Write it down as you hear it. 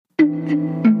Is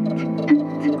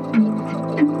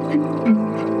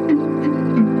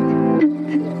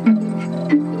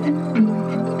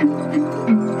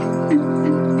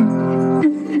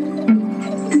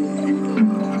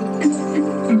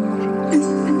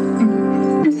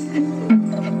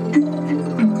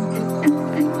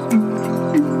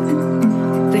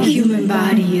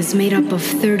made up of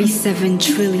 37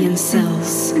 trillion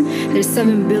cells. There's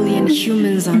 7 billion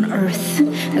humans on Earth.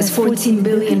 That's 14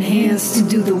 billion hands to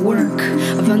do the work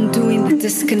of undoing the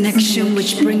disconnection,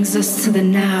 which brings us to the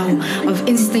now of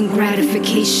instant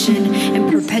gratification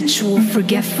and perpetual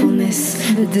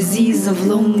forgetfulness. The disease of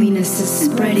loneliness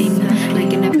is spreading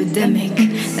like an epidemic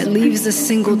that leaves a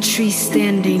single tree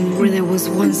standing where there was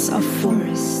once a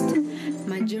forest.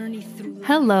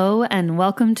 Hello and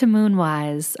welcome to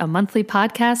Moonwise, a monthly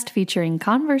podcast featuring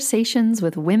conversations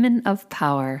with women of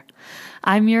power.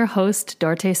 I'm your host,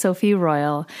 Dorte Sophie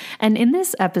Royal, and in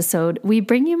this episode, we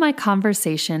bring you my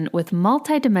conversation with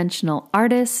multidimensional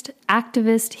artist,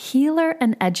 activist, healer,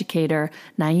 and educator,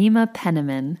 Naima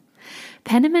Penniman.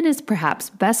 Penniman is perhaps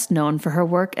best known for her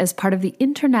work as part of the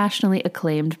internationally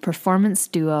acclaimed performance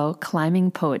duo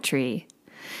Climbing Poetry.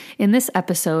 In this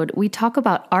episode, we talk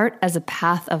about art as a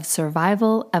path of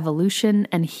survival, evolution,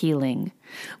 and healing.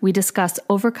 We discuss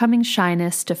overcoming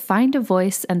shyness to find a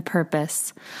voice and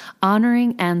purpose,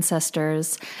 honoring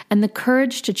ancestors, and the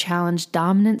courage to challenge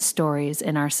dominant stories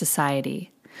in our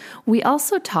society. We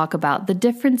also talk about the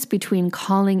difference between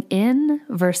calling in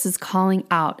versus calling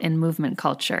out in movement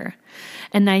culture.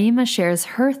 And Naima shares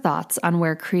her thoughts on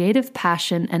where creative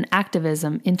passion and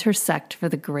activism intersect for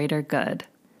the greater good.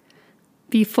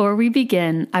 Before we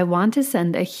begin, I want to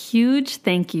send a huge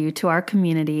thank you to our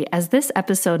community as this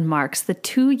episode marks the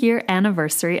 2-year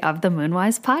anniversary of the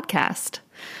Moonwise podcast.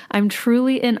 I'm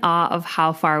truly in awe of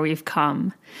how far we've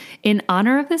come. In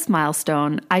honor of this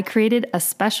milestone, I created a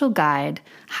special guide,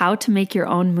 How to Make Your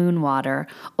Own Moon Water,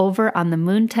 over on the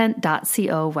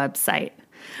moontent.co website.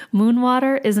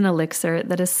 Moonwater is an elixir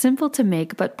that is simple to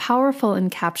make but powerful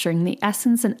in capturing the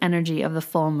essence and energy of the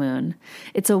full moon.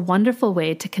 It's a wonderful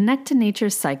way to connect to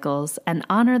nature's cycles and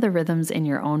honor the rhythms in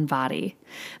your own body.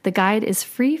 The guide is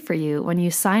free for you when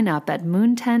you sign up at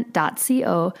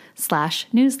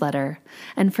moontent.co/newsletter.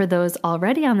 And for those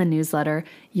already on the newsletter,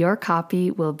 your copy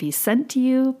will be sent to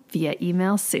you via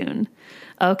email soon.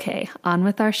 Okay, on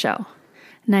with our show.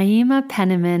 Naima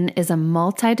Penniman is a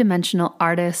multidimensional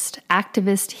artist,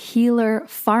 activist, healer,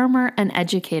 farmer, and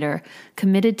educator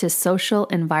committed to social,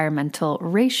 environmental,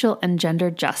 racial, and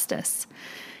gender justice.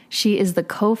 She is the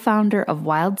co-founder of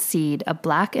Wild Seed, a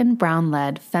Black and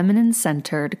Brown-led,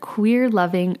 feminine-centered,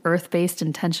 queer-loving, earth-based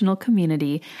intentional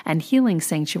community and healing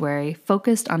sanctuary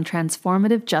focused on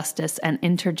transformative justice and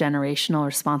intergenerational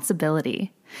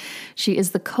responsibility. She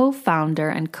is the co-founder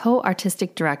and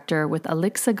co-artistic director with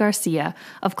Alixa Garcia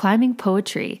of Climbing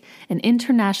Poetry, an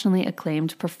internationally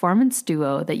acclaimed performance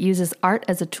duo that uses art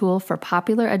as a tool for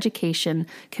popular education,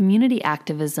 community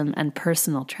activism, and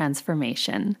personal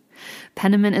transformation.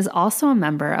 Penniman is also a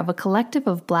member of a collective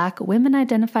of Black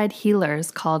women-identified healers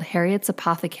called Harriet's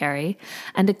Apothecary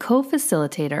and a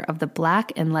co-facilitator of the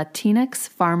Black and Latinx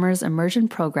Farmers Immersion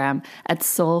Program at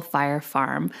Soul Fire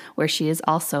Farm, where she is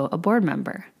also a board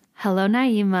member. Hello,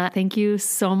 Naima. Thank you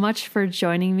so much for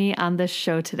joining me on this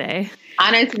show today.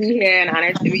 Honored to be here and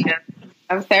honored to be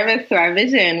of service to our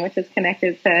vision, which is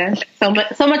connected to so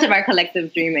much of our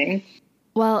collective dreaming.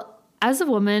 Well, as a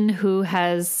woman who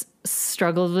has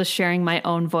struggled with sharing my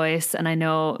own voice, and I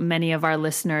know many of our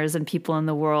listeners and people in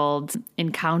the world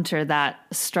encounter that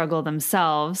struggle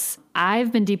themselves,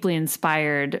 I've been deeply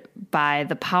inspired by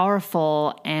the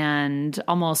powerful and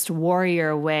almost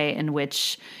warrior way in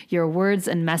which your words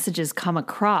and messages come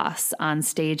across on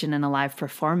stage and in a live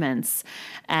performance.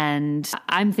 And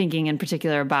I'm thinking in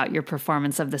particular about your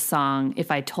performance of the song, If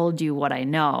I Told You What I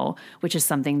Know, which is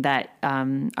something that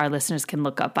our listeners can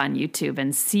look up on YouTube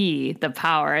and see the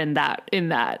power in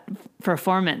that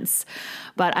performance.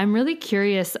 But I'm really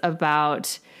curious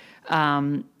about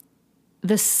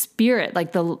the spirit,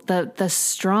 like the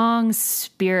strong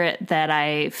spirit that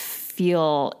I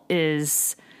feel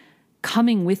is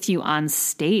coming with you on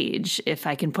stage, if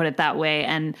I can put it that way.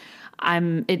 And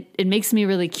it makes me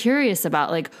really curious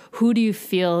about, like, who do you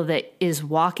feel that is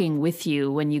walking with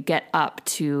you when you get up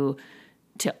to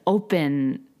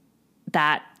open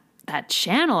that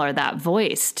channel or that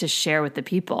voice to share with the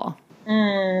people?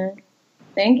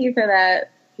 Thank you for that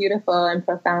beautiful and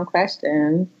profound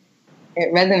question.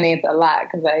 It resonates a lot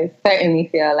because I certainly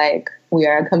feel like we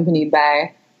are accompanied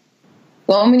by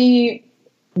so many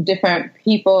different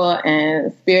people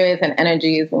and spirits and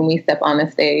energies when we step on the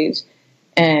stage.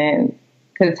 And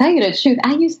to tell you the truth,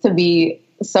 I used to be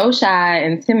so shy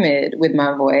and timid with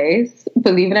my voice.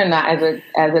 Believe it or not, as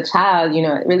a child, you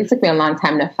know, it really took me a long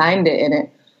time to find it. And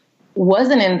it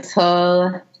wasn't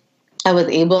until I was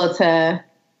able to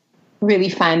really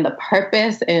find the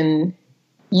purpose in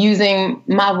using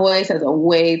my voice as a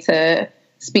way to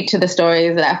speak to the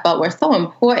stories that I felt were so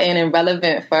important and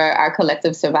relevant for our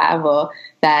collective survival,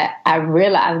 that I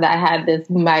realized that I had this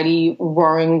mighty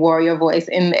roaring warrior voice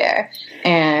in there.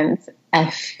 And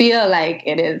I feel like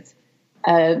it is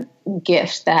a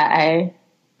gift that I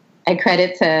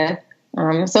credit to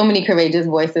so many courageous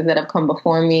voices that have come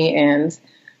before me. And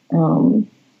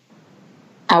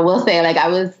I will say, like, I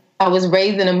was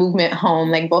raised in a movement home.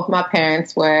 Like, both my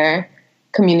parents were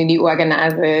community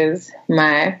organizers.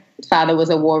 My father was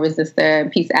a war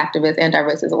resistor, peace activist,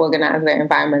 anti-racist organizer,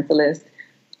 environmentalist.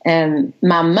 And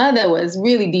my mother was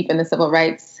really deep in the civil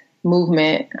rights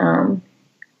movement,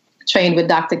 trained with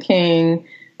Dr. King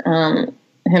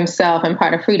himself, and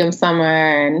part of Freedom Summer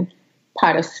and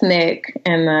part of SNCC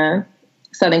and the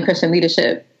Southern Christian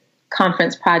Leadership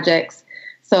Conference projects.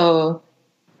 So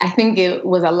I think it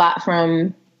was a lot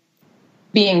from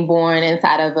being born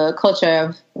inside of a culture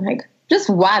of, like, just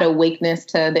wide awakeness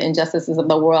to the injustices of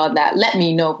the world that let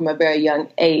me know from a very young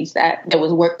age that there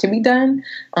was work to be done.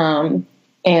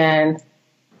 And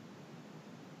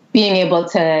being able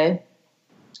to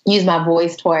use my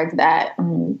voice towards that,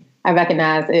 I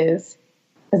recognize is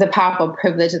a powerful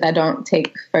privilege that I don't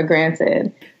take for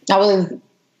granted. I was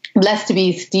blessed to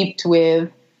be steeped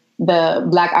with the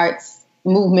Black arts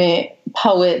movement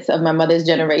poets of my mother's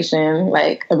generation,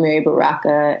 like Amiri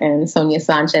Baraka and Sonia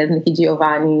Sanchez, Nikki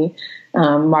Giovanni,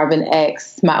 Marvin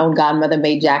X, my own godmother,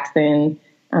 Mae Jackson,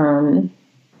 Audre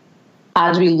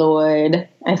Lorde.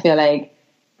 I feel like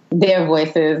their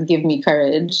voices give me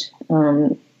courage.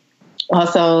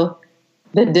 Also,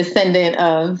 the descendant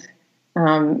of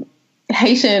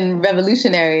Haitian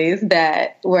revolutionaries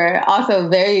that were also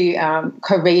very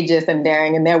courageous and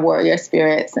daring in their warrior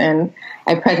spirits. And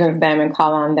I presence them and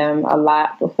call on them a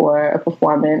lot before a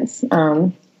performance.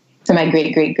 To my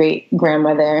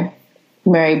great-great-great-grandmother,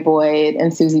 Mary Boyd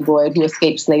and Susie Boyd, who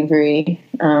escaped slavery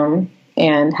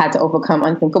and had to overcome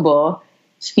unthinkable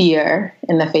fear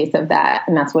in the face of that.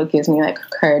 And that's what gives me, like,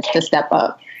 courage to step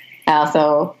up. I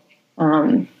also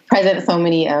present so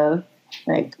many of,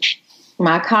 like,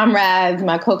 my comrades,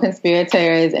 my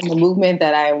co-conspirators in the movement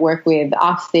that I work with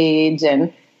off stage,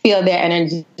 and feel their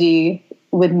energy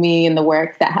with me in the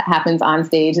work that happens on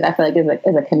stage. I feel like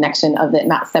is a connection of it,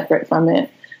 not separate from it.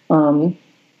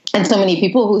 And so many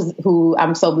people who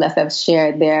I'm so blessed have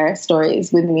shared their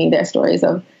stories with me, their stories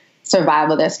of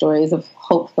survival, their stories of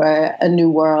hope for a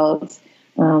new world.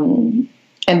 And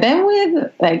then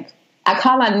with, like, I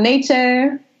call on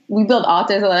nature. We build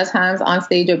altars a lot of times on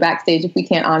stage or backstage if we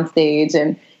can't on stage,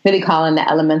 and really call on the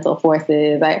elemental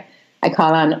forces. I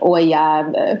call on Oya,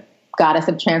 the goddess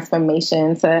of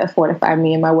transformation, to fortify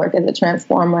me in my work as a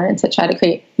transformer and to try to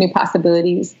create new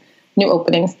possibilities, new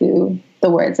openings through the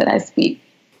words that I speak.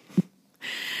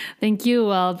 Thank you.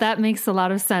 Well, that makes a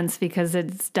lot of sense, because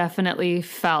it's definitely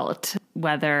felt,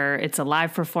 whether it's a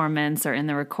live performance or in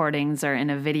the recordings or in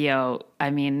a video. I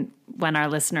mean, when our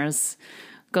listeners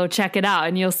go check it out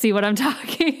and you'll see what I'm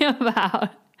talking about.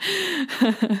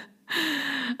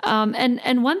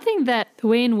 And one thing, that the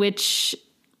way in which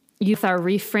youth are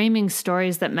reframing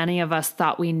stories that many of us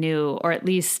thought we knew, or at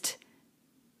least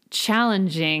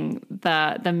challenging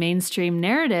the mainstream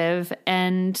narrative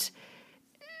and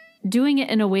doing it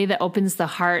in a way that opens the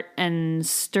heart and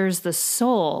stirs the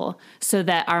soul, so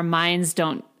that our minds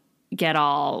don't get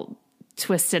all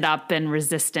twisted up and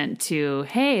resistant to,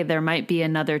 hey, there might be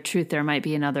another truth, there might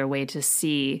be another way to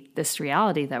see this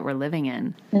reality that we're living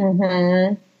in.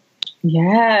 Mm-hmm.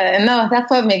 Yeah, no, that's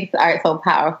what makes art so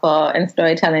powerful and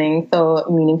storytelling so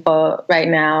meaningful right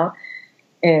now,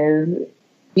 is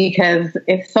because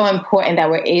it's so important that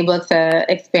we're able to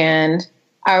expand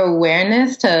our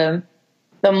awareness to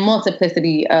the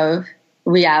multiplicity of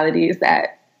realities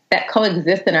that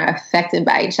coexist and are affected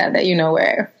by each other. You know,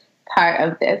 we're part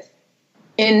of this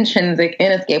intrinsic,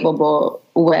 inescapable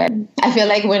web. I feel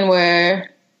like when we're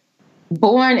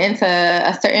born into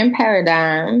a certain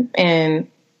paradigm and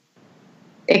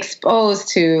exposed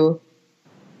to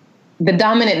the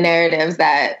dominant narratives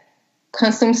that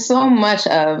consume so much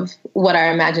of what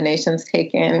our imaginations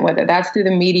take in, whether that's through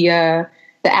the media,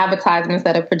 the advertisements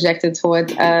that are projected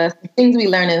towards us, things we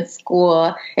learn in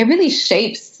school, it really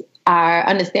shapes our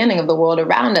understanding of the world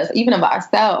around us, even of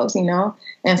ourselves, you know?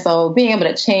 And so being able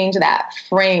to change that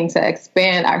frame to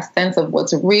expand our sense of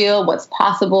what's real, what's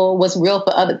possible, what's real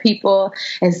for other people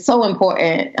is so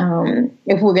important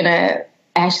if we're going to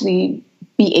actually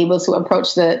be able to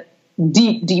approach the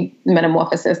deep, deep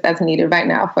metamorphosis that's needed right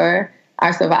now for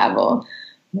our survival.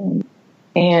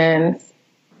 And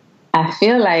I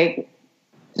feel like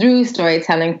through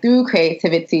storytelling, through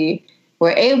creativity,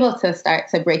 we're able to start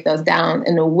to break those down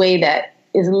in a way that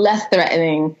is less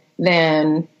threatening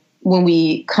than when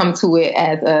we come to it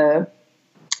as a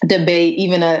debate,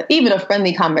 even a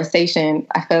friendly conversation.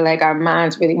 I feel like our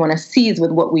minds really want to seize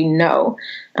with what we know.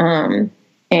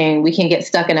 And we can get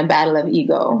stuck in a battle of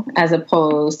ego as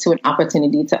opposed to an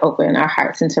opportunity to open our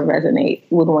hearts and to resonate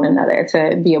with one another,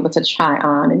 to be able to try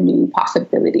on a new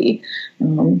possibility.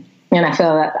 And I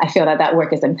feel that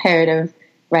work is imperative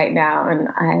right now. And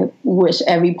I wish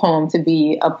every poem to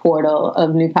be a portal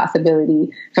of new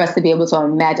possibility for us to be able to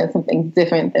imagine something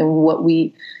different than what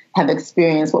we have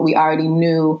experienced, what we already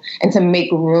knew, and to make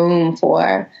room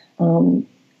for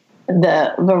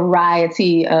the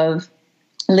variety of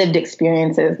lived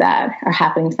experiences that are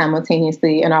happening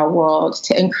simultaneously in our world,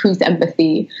 to increase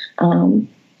empathy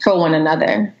for one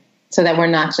another, so that we're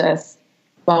not just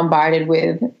bombarded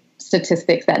with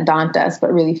statistics that daunt us,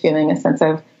 but really feeling a sense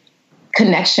of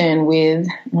connection with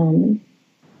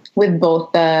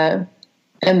both the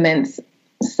immense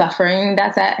suffering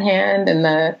that's at hand and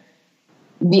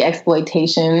the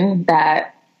exploitation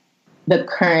that the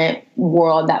current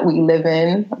world that we live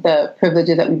in, the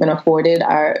privileges that we've been afforded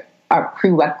are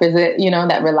prerequisite,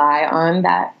 that rely on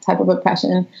that type of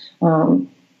oppression,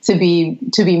 to be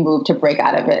moved, to break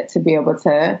out of it, to be able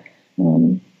to,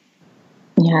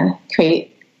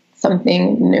 create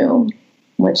something new,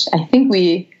 which I think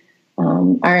we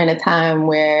are in a time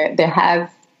where there has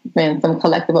been some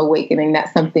collective awakening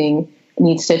that something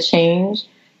needs to change.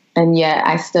 And yet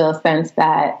I still sense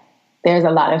that there's a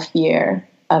lot of fear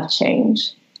of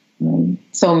change.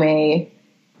 So may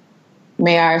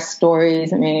our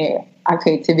stories, may our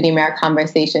creativity, may our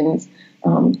conversations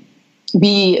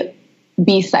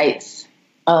be sites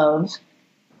of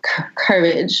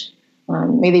courage.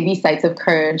 May they be sites of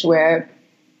courage where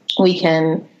we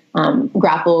can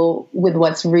grapple with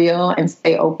what's real and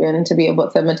stay open to be able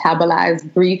to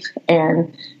metabolize grief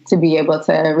and to be able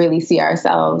to really see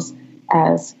ourselves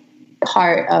as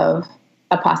part of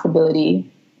a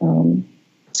possibility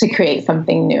to create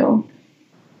something new.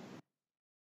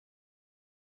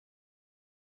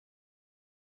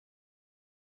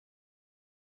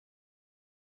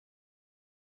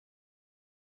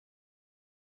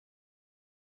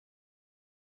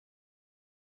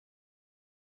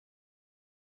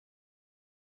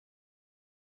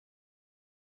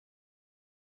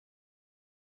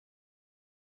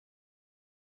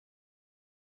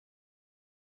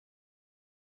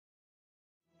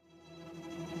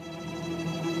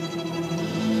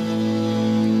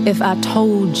 If I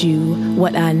told you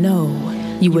what I know,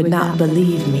 you would not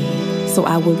believe me. So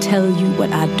I will tell you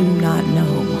what I do not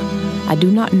know. I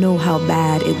do not know how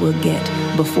bad it will get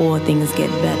before things get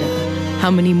better.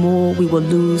 How many more we will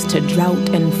lose to drought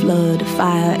and flood,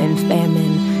 fire and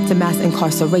famine, to mass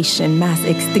incarceration, mass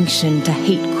extinction, to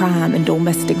hate crime and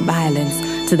domestic violence,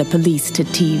 to the police, to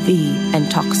TV and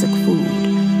toxic food.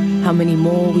 How many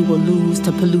more we will lose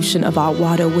to pollution of our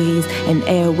waterways and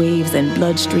airwaves and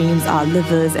bloodstreams, our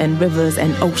livers and rivers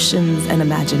and oceans and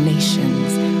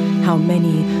imaginations. How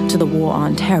many to the war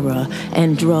on terror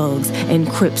and drugs and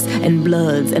Crips and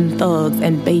Bloods and thugs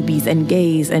and babies and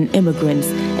gays and immigrants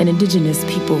and indigenous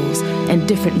peoples and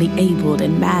differently abled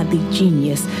and madly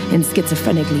genius and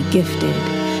schizophrenically gifted,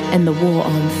 and the war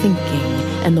on thinking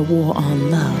and the war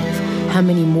on love. How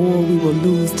many more we will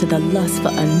lose to the lust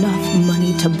for enough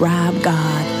money to bribe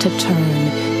God to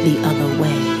turn the other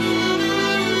way.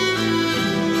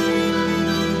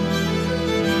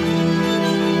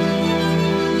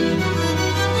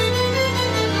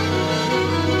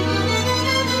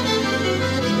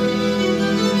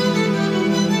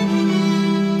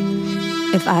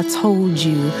 If I told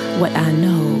you what I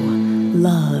know,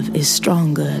 love is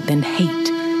stronger than hate,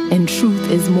 and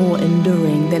truth is more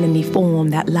enduring than any form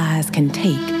that lies can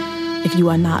take. If you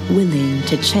are not willing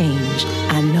to change,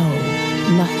 I know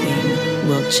nothing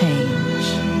will change.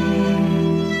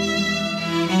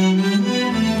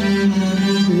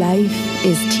 Life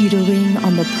is teetering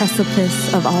on the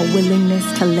precipice of our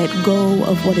willingness to let go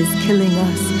of what is killing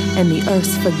us and the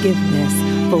earth's forgiveness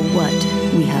for what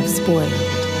we have spoiled.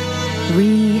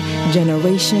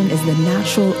 Regeneration is the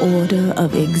natural order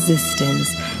of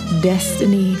existence.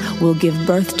 Destiny will give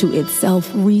birth to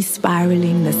itself,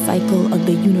 re-spiraling the cycle of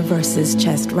the universe's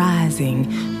chest rising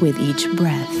with each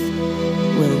breath.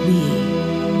 Will we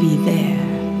be there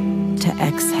to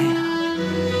exhale?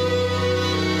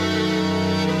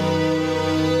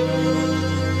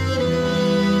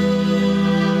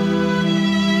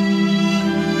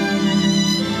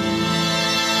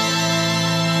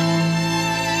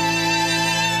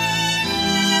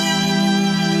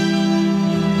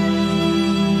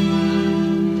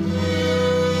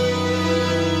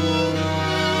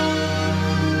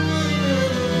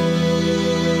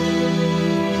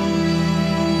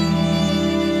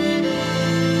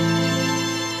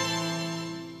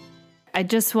 I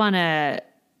just want to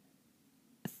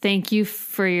thank you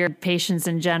for your patience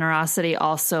and generosity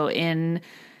also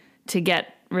to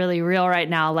get really real right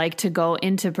now, like to go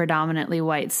into predominantly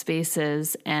white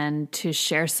spaces and to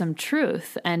share some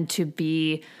truth and to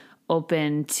be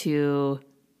open to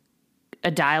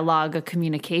a dialogue, a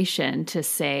communication, to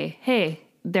say, hey,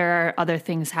 there are other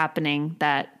things happening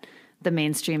that the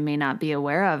mainstream may not be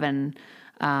aware of.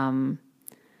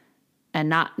 And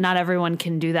not everyone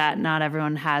can do that. Not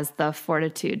everyone has the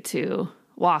fortitude to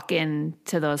walk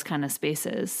into those kind of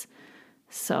spaces.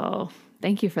 So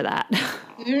thank you for that.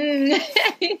 You're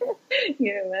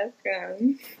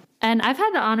welcome. And I've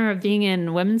had the honor of being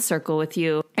in Women's Circle with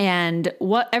you, and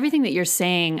everything that you're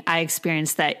saying, I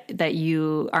experienced that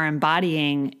you are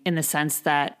embodying, in the sense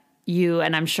that you,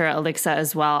 and I'm sure Alixa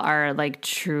as well, are like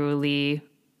truly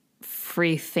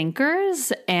free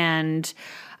thinkers. And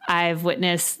I've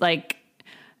witnessed like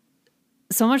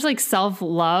so much like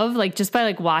self-love, like just by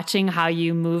like watching how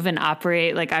you move and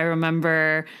operate. Like I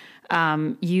remember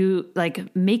you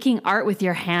like making art with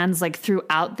your hands, like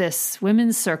throughout this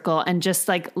Women's Circle, and just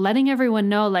like letting everyone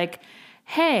know like,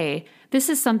 hey, this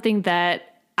is something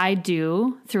that I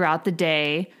do throughout the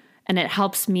day, and it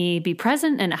helps me be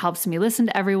present and it helps me listen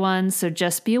to everyone. So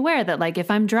just be aware that like,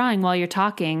 if I'm drawing while you're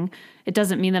talking, it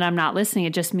doesn't mean that I'm not listening.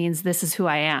 It just means this is who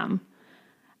I am.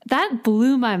 That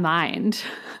blew my mind.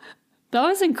 That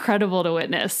was incredible to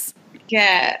witness.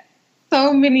 Yeah.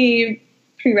 So many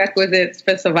prerequisites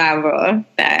for survival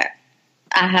that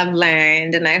I have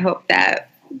learned, and I hope that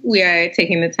we are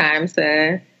taking the time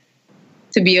to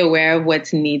be aware of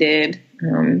what's needed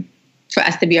for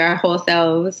us to be our whole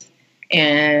selves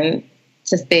and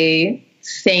to stay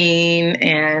sane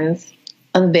and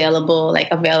available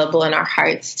in our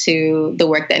hearts to the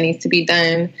work that needs to be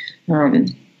done.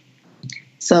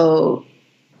 So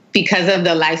because of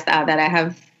the lifestyle that I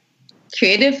have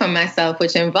created for myself,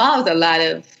 which involves a lot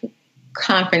of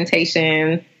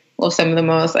confrontation with some of the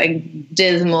most like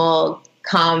dismal,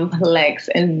 complex,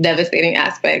 and devastating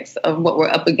aspects of what we're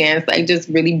up against, like just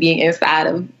really being inside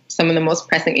of some of the most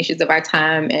pressing issues of our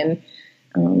time,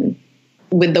 and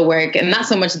with the work, and not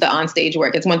so much the onstage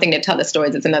work. It's one thing to tell the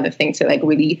stories. It's another thing to like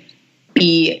really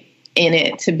be in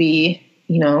it, to be,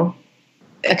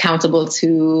 accountable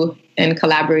to and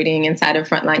collaborating inside of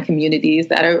frontline communities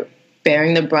that are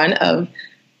bearing the brunt of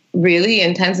really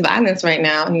intense violence right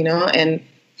now, and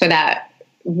for that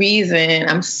reason,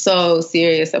 I'm so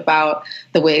serious about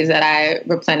the ways that I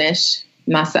replenish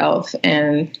myself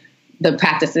and the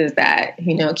practices that,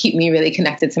 keep me really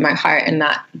connected to my heart and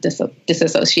not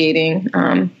disassociating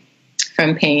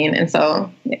from pain. And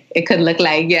so it could look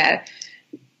like,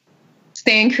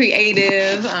 staying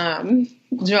creative,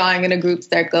 drawing in a group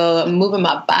circle, moving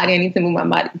my body. I need to move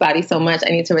my body so much. I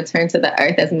need to return to the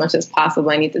earth as much as possible.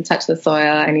 I need to touch the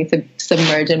soil. I need to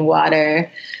submerge in water.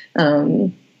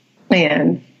 And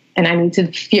I need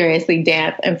to furiously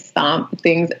dance and stomp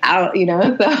things out,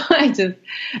 So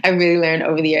I really learned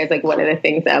over the years, like, what are the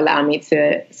things that allow me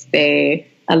to stay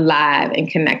alive and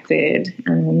connected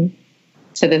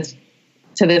to this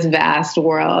vast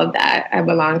world that I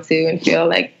belong to, and feel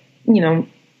like,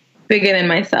 bigger than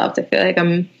myself, to feel like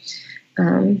I'm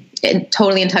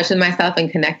totally in touch with myself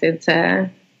and connected to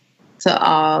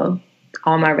all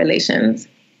my relations.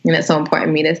 And it's so important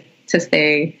to me to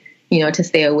stay, to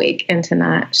stay awake and to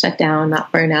not shut down,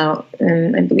 not burn out.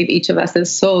 And I believe each of us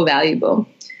is so valuable.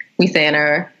 We say in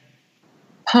our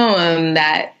poem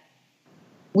that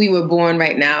we were born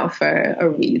right now for a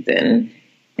reason.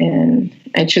 And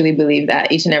I truly believe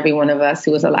that each and every one of us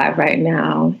who is alive right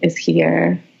now is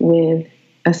here with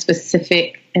a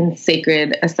specific and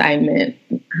sacred assignment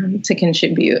to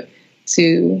contribute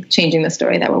to changing the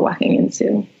story that we're walking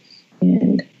into.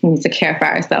 And we need to care for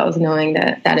ourselves, knowing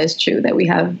that that is true, that we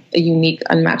have a unique,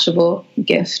 unmatchable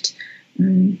gift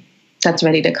that's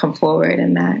ready to come forward,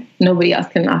 and that nobody else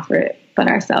can offer it but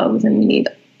ourselves. And we need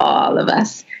all of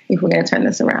us if we're going to turn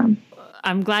this around.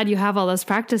 I'm glad you have all those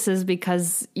practices,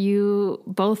 because you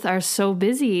both are so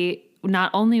busy,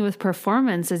 not only with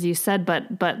performance, as you said,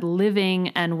 but living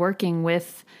and working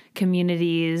with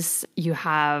communities. You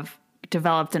have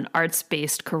developed an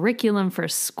arts-based curriculum for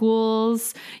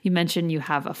schools. You mentioned you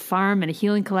have a farm and a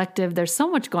healing collective. There's so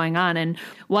much going on. And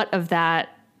what of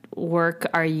that work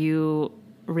are you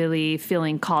really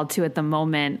feeling called to at the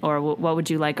moment? Or what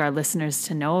would you like our listeners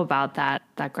to know about that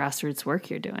grassroots work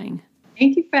you're doing?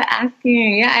 Thank you for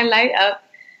asking. Yeah, I light up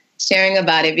sharing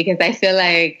about it, because I feel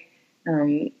like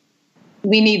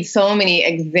we need so many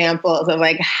examples of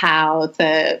like how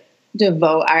to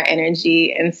devote our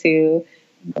energy into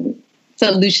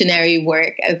solutionary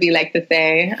work, as we like to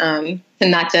say, to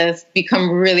not just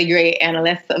become really great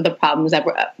analysts of the problems that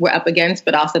we're up against,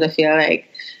 but also to feel like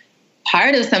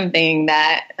part of something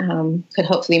that could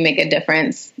hopefully make a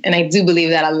difference. And I do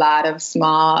believe that a lot of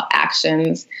small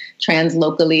actions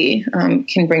translocally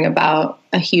can bring about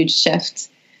a huge shift.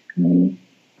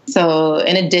 So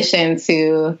in addition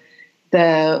to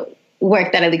the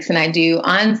work that Alix and I do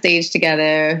on stage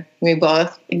together, we're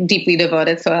both deeply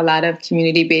devoted to a lot of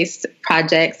community-based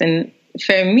projects. And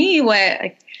for me,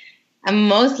 what I'm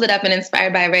most lit up and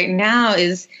inspired by right now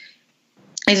is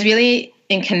really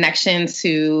in connection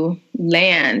to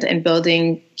land and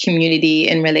building community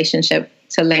in relationship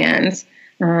to land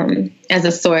as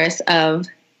a source of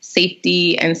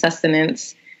safety and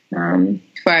sustenance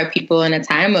for our people in a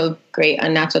time of great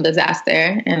unnatural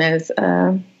disaster, and as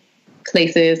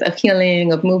places of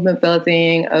healing, of movement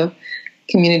building, of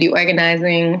community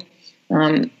organizing.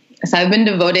 So I've been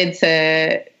devoted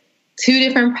to 2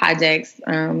 different projects.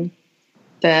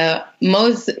 The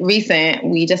most recent,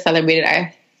 we just celebrated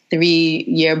our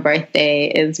 3-year birthday,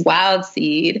 is Wild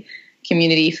Seed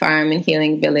Community Farm and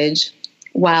Healing Village.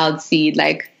 Wild Seed,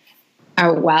 like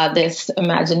our wildest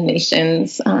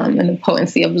imaginations and the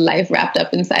potency of life wrapped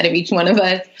up inside of each one of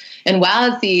us. And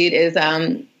Wild Seed is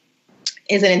an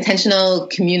intentional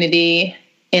community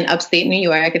in upstate New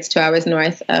York. It's 2 hours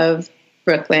north of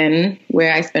Brooklyn,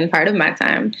 where I spend part of my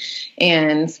time.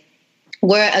 And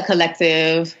we're a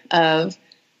collective of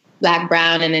Black,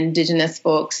 Brown, and Indigenous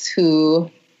folks who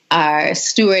are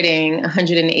stewarding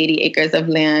 180 acres of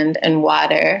land and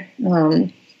water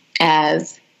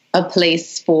as a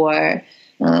place for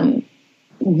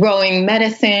growing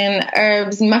medicine,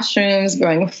 herbs, mushrooms,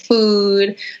 growing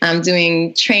food,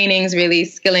 doing trainings, really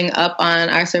skilling up on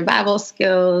our survival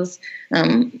skills,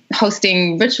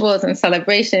 hosting rituals and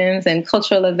celebrations and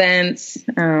cultural events,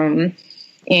 and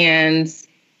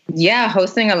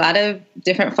hosting a lot of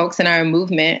different folks in our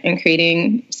movement and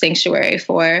creating sanctuary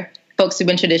for folks who've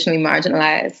been traditionally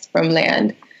marginalized from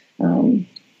land.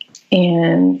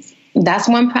 And that's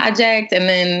one project. And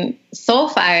then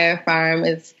Soulfire Farm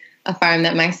is a farm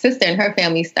that my sister and her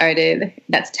family started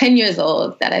that's 10 years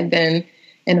old, that I've been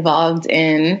involved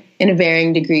in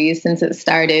varying degrees since it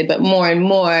started, but more and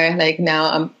more, like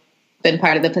now I've been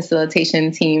part of the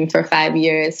facilitation team for 5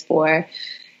 years for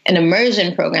an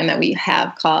immersion program that we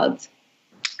have called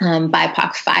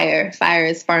BIPOC Fire. Fire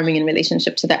is farming in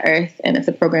relationship to the earth, and it's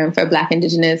a program for Black,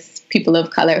 Indigenous, people of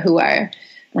color who are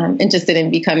interested in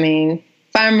becoming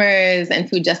farmers and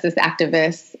food justice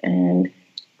activists. And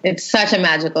it's such a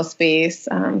magical space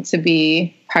to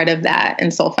be part of that.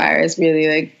 And Soulfire is really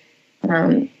like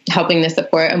helping to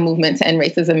support a movement to end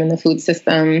racism in the food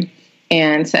system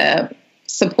and to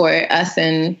support us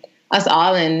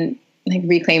all in like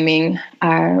reclaiming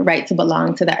our right to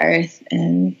belong to the earth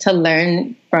and to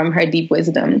learn from her deep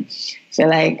wisdom. I feel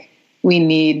like we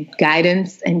need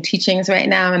guidance and teachings right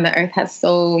now, and the earth has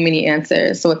so many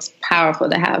answers. So it's powerful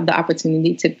to have the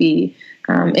opportunity to be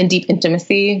in deep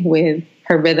intimacy with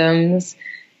her rhythms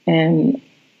and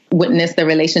witness the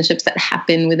relationships that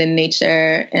happen within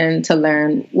nature, and to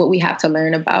learn what we have to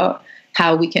learn about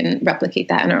how we can replicate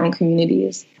that in our own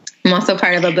communities. I'm also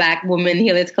part of a Black woman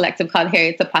healers collective called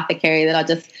Harriet's Apothecary that I'll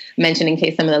just mention in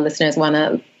case some of the listeners want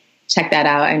to check that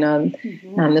out. I know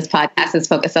this podcast is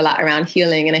focused a lot around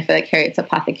healing, and I feel like Harriet's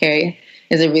Apothecary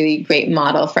is a really great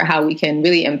model for how we can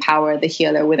really empower the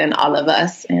healer within all of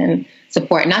us and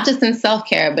support, not just in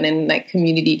self-care, but in like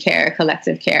community care,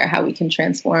 collective care, how we can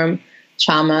transform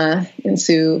trauma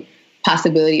into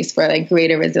possibilities for like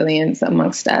greater resilience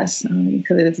amongst us,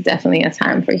 because it's definitely a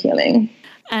time for healing.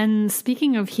 And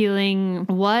speaking of healing,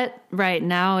 what right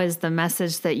now is the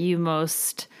message that you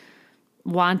most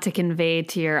want to convey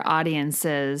to your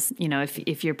audiences, you know,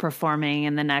 if you're performing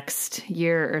in the next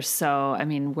year or so? I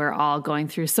mean, we're all going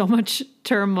through so much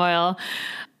turmoil.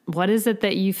 What is it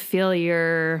that you feel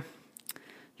you're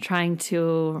trying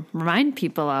to remind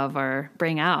people of or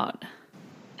bring out?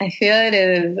 I feel it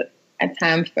is a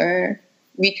time for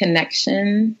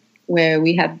reconnection, where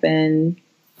we have been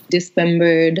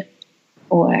dismembered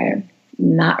or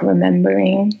not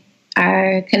remembering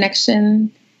our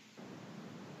connection,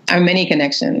 our many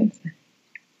connections,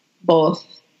 both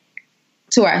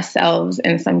to ourselves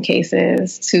in some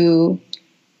cases, to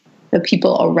the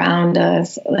people around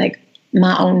us, like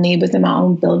my own neighbors in my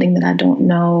own building that I don't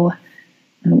know,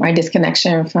 our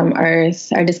disconnection from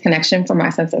earth, our disconnection from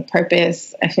our sense of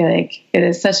purpose. I feel like it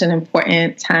is such an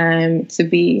important time to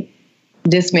be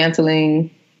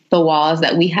dismantling the walls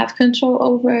that we have control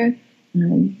over,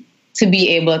 to be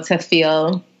able to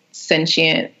feel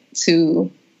sentient to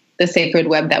the sacred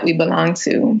web that we belong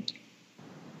to.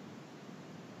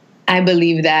 I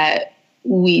believe that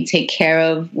we take care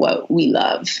of what we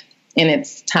love. And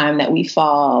it's time that we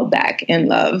fall back in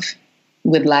love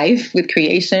with life, with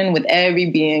creation, with every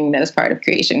being that is part of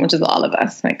creation, which is all of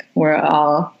us. Like, we're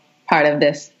all part of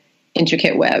this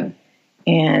intricate web.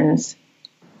 And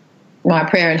my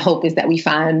prayer and hope is that we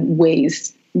find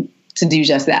ways to do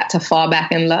just that, to fall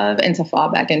back in love and to fall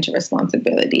back into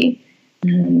responsibility.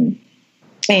 And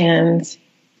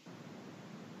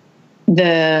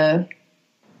the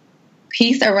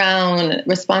piece around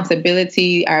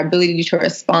responsibility, our ability to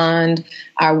respond,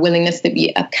 our willingness to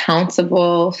be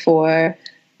accountable for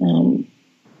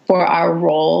our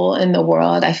role in the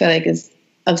world, I feel like is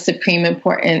of supreme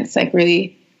importance. Like,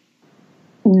 really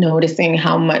noticing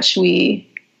how much we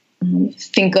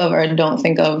think of or don't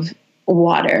think of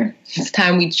water. It's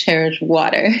time we cherish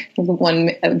water.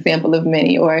 One example of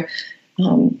many. Or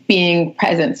being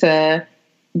present to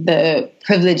the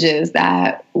privileges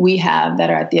that we have that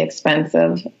are at the expense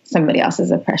of somebody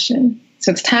else's oppression.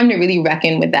 So it's time to really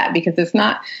reckon with that, because it's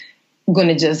not going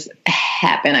to just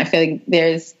happen. I feel like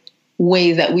there's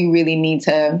ways that we really need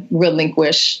to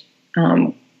relinquish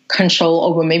control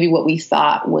over maybe what we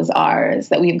thought was ours,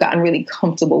 that we've gotten really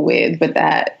comfortable with, but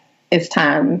that it's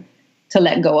time to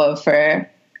let go of for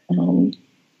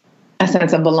a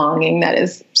sense of belonging that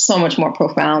is so much more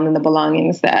profound than the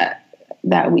belongings that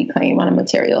we claim on a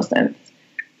material sense.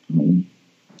 And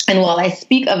while I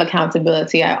speak of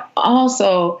accountability, I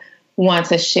also want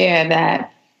to share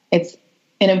that it's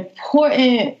an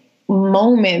important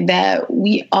moment that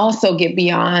we also get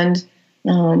beyond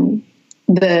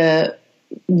the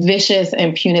vicious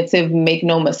and punitive, make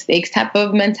no mistakes type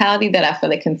of mentality that I feel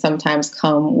like can sometimes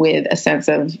come with a sense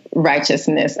of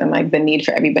righteousness and like the need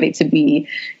for everybody to be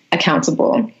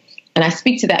accountable. And I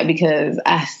speak to that because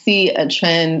I see a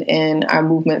trend in our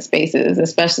movement spaces,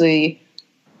 especially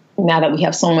now that we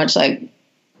have so much like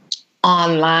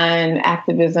online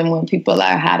activism when people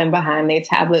are hiding behind their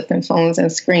tablets and phones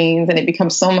and screens. And it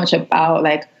becomes so much about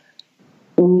like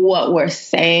what we're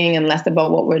saying and less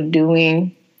about what we're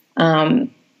doing,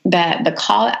 that the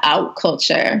call out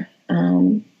culture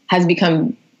has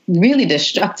become really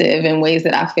destructive in ways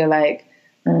that I feel like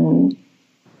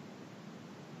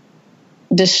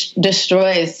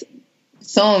destroys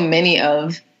so many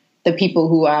of the people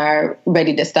who are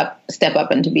ready to step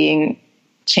up into being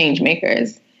change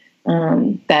makers.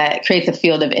 That creates a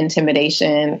field of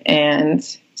intimidation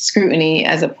and scrutiny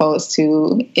as opposed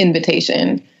to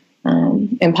invitation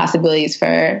and possibilities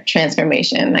for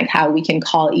transformation, like how we can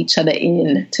call each other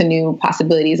in to new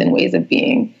possibilities and ways of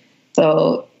being.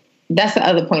 So that's the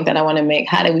other point that I want to make.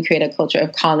 How do we create a culture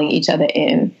of calling each other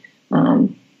in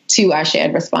to our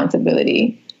shared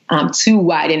responsibility, to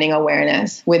widening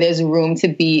awareness, where there's room to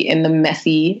be in the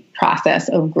messy process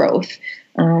of growth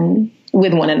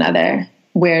with one another,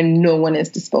 where no one is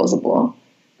disposable.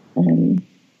 And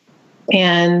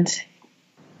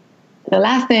the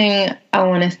last thing I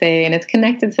want to say, and it's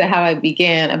connected to how I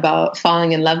began about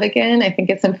falling in love again, I think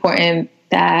it's important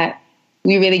that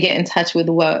we really get in touch with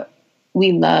what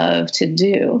we love to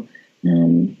do,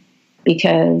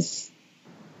 because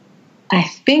I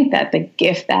think that the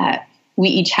gift that we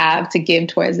each have to give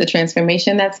towards the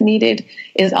transformation that's needed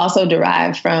is also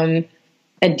derived from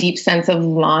a deep sense of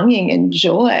longing and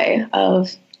joy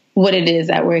of what it is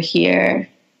that we're here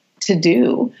to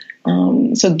do.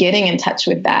 So getting in touch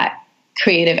with that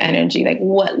creative energy, like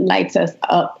what lights us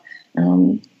up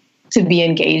to be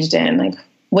engaged in, like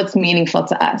what's meaningful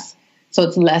to us. So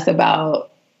it's less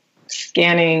about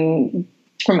scanning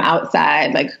from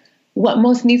outside, like what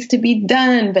most needs to be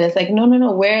done, but it's like, no,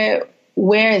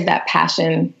 where is that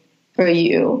passion for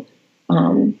you?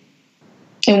 And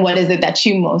what is it that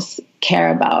you most care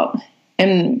about?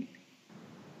 And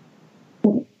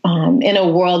in a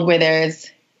world where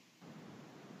there's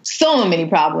so many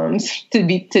problems to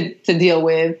deal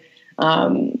with,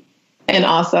 and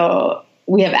also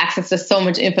we have access to so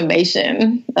much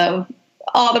information of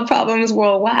all the problems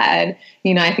worldwide,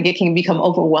 I think it can become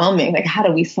overwhelming. Like, how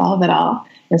do we solve it all?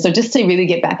 And so just to really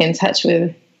get back in touch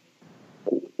with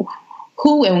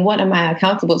who and what am I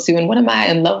accountable to, and what am I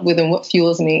in love with, and what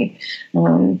fuels me,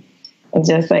 and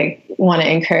just like want to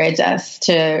encourage us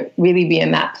to really be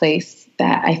in that place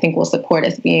that I think will support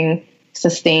us being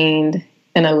sustained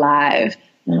and alive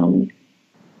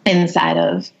inside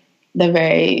of the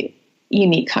very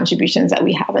unique contributions that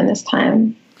we have in this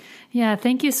time. Yeah,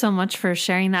 thank you so much for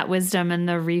sharing that wisdom and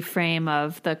the reframe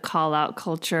of the call out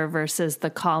culture versus the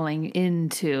calling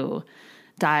into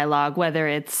dialogue, whether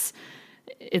it's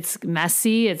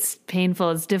messy, it's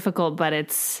painful, it's difficult, but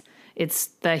it's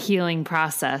the healing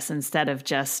process instead of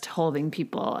just holding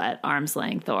people at arm's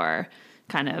length or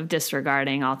kind of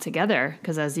disregarding altogether.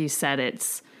 Because as you said,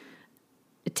 it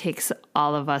takes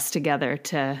all of us together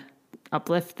to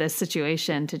uplift this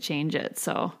situation, to change it.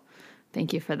 So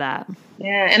thank you for that.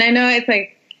 Yeah. And I know it's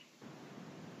like,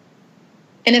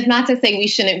 and it's not to say we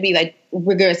shouldn't be like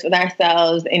rigorous with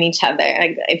ourselves and each other.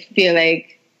 I feel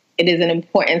like it is an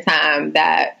important time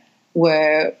that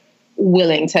we're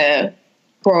willing to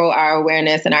grow our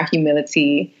awareness and our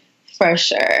humility for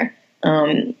sure.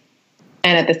 And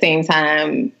at the same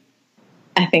time,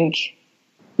 I think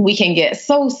we can get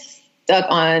so stuck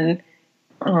on,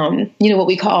 what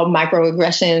we call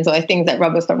microaggressions or things that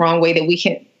rub us the wrong way that we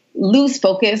can lose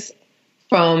focus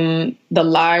from the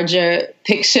larger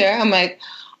picture. I'm like,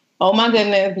 oh my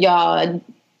goodness, y'all,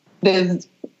 this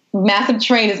massive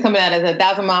train is coming at us at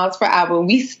 1,000 miles per hour.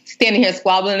 We standing here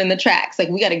squabbling in the tracks. Like,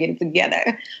 we got to get it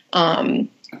together.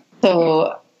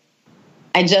 So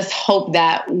I just hope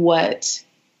that what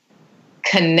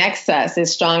connects us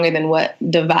is stronger than what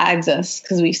divides us,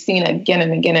 because we've seen again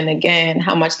and again and again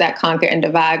how much that conquer and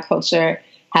divide culture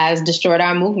has destroyed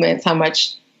our movements, how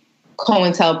much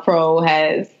COINTELPRO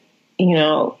has,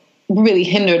 really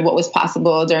hindered what was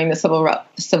possible during the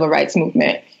civil rights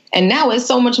movement. And now it's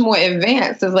so much more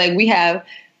advanced. It's like we have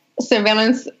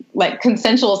surveillance, like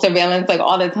consensual surveillance, like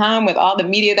all the time with all the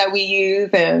media that we use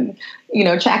and,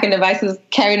 tracking devices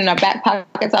carried in our back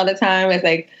pockets all the time. It's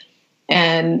like,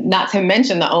 and not to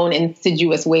mention the own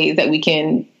insidious ways that we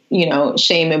can,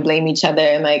 shame and blame each other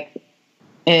and like,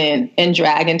 and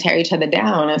drag and tear each other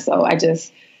down. And so I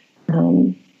just,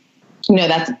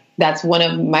 that's one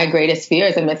of my greatest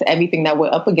fears amidst everything that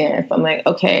we're up against. I'm like,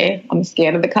 okay, I'm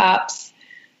scared of the cops.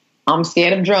 I'm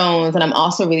scared of drones. And I'm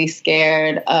also really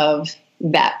scared of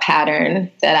that pattern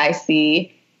that I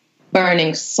see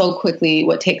burning so quickly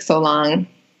what takes so long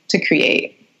to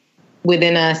create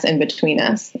within us and between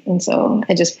us. And so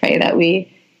I just pray that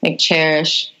we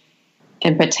cherish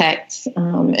and protect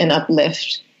and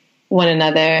uplift one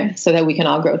another so that we can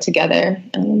all grow together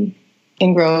and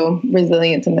grow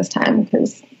resilience in this time,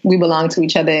 because we belong to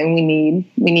each other and we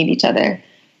need each other.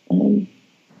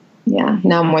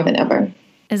 Now more than ever.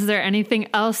 Is there anything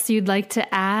else you'd like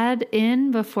to add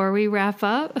in before we wrap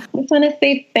up? I just want to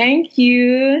say thank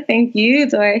you. Thank you,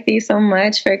 Dorothy, so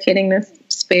much for creating this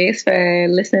space, for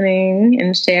listening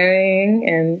and sharing.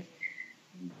 And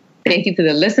thank you to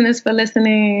the listeners for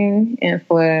listening and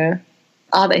for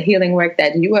all the healing work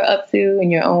that you are up to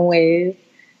in your own ways.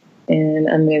 And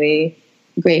I'm really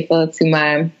grateful to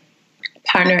my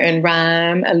partner in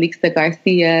rhyme, Alixa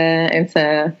Garcia, and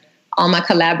to all my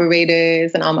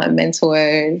collaborators and all my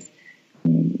mentors,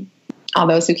 all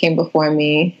those who came before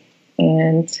me,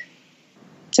 and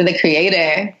to the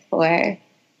Creator for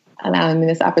allowing me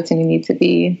this opportunity to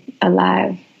be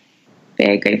alive.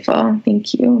 Very grateful.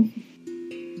 Thank you.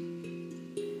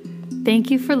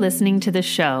 Thank you for listening to the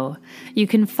show. You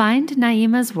can find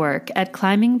Naima's work at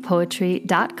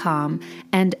climbingpoetry.com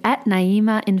and at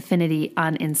Naima Infinity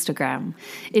on Instagram.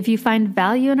 If you find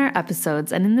value in our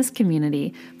episodes and in this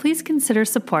community, please consider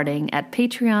supporting at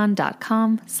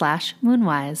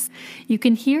patreon.com/moonwise. You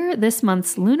can hear this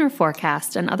month's lunar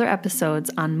forecast and other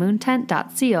episodes on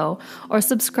moontent.co or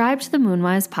subscribe to the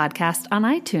Moonwise podcast on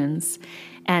iTunes.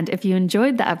 And if you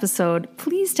enjoyed the episode,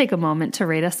 please take a moment to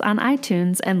rate us on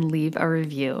iTunes and leave a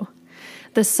review.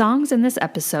 The songs in this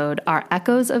episode are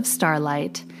Echoes of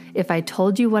Starlight, If I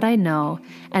Told You What I Know,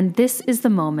 and This Is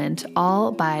the Moment,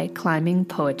 all by Climbing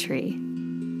Poetry.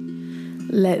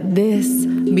 Let this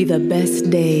be the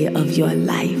best day of your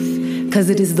life,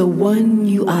 'cause it is the one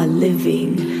you are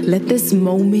living. Let this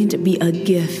moment be a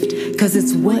gift, 'cause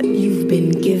it's what you've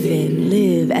been given.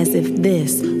 Live as if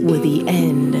this were the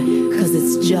end, 'cause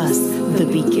it's just the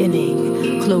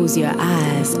beginning. Close your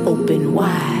eyes, open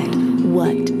wide.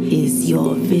 What is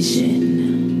your vision?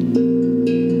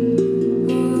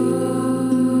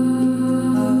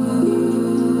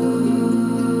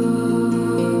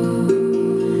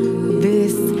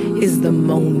 This is the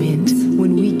moment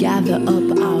when we gather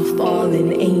up our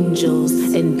fallen angels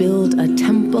and build a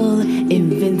temple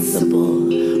invincible.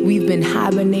 We've been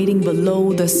hibernating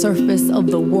below the surface of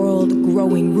the world,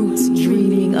 growing roots,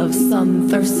 dreaming of sun,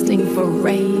 thirsting for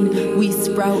rain. We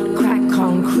sprout crack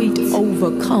concrete,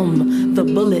 overcome the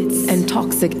bullets and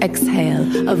toxic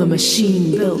exhale of a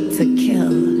machine built to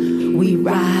kill. We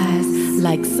rise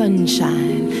like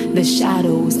sunshine. The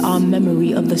shadows, our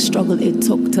memory of the struggle it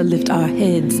took to lift our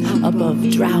heads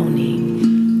above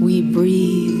drowning. We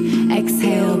breathe,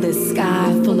 exhale the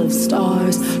sky full of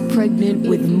stars, pregnant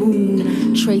with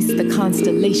moon. Trace the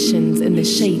constellations in the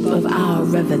shape of our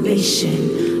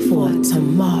revelation for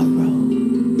tomorrow.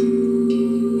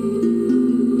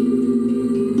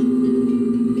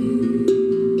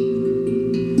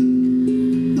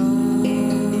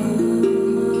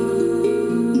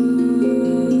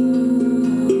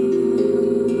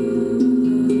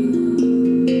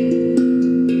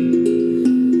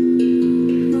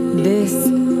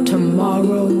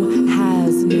 tomorrow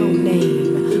has no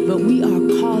name, but we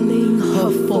are calling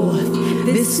her forth.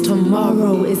 This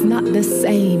tomorrow is not the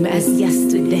same as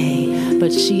yesterday,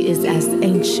 but she is as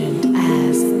ancient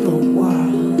as the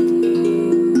world.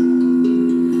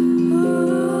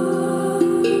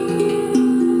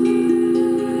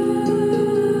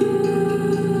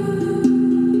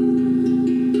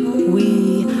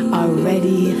 We are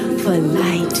ready for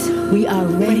light. We are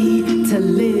ready to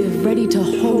live, ready to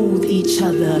hold each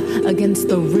other against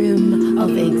the rim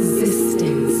of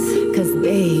existence. 'Cause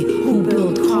they who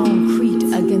build concrete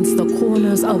against the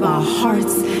corners of our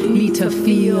hearts need to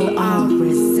feel our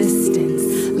resistance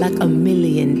like a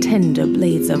million tender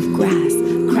blades of grass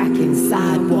cracking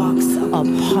sidewalks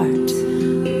apart,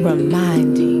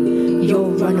 reminding your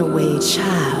runaway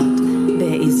child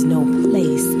there is no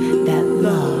place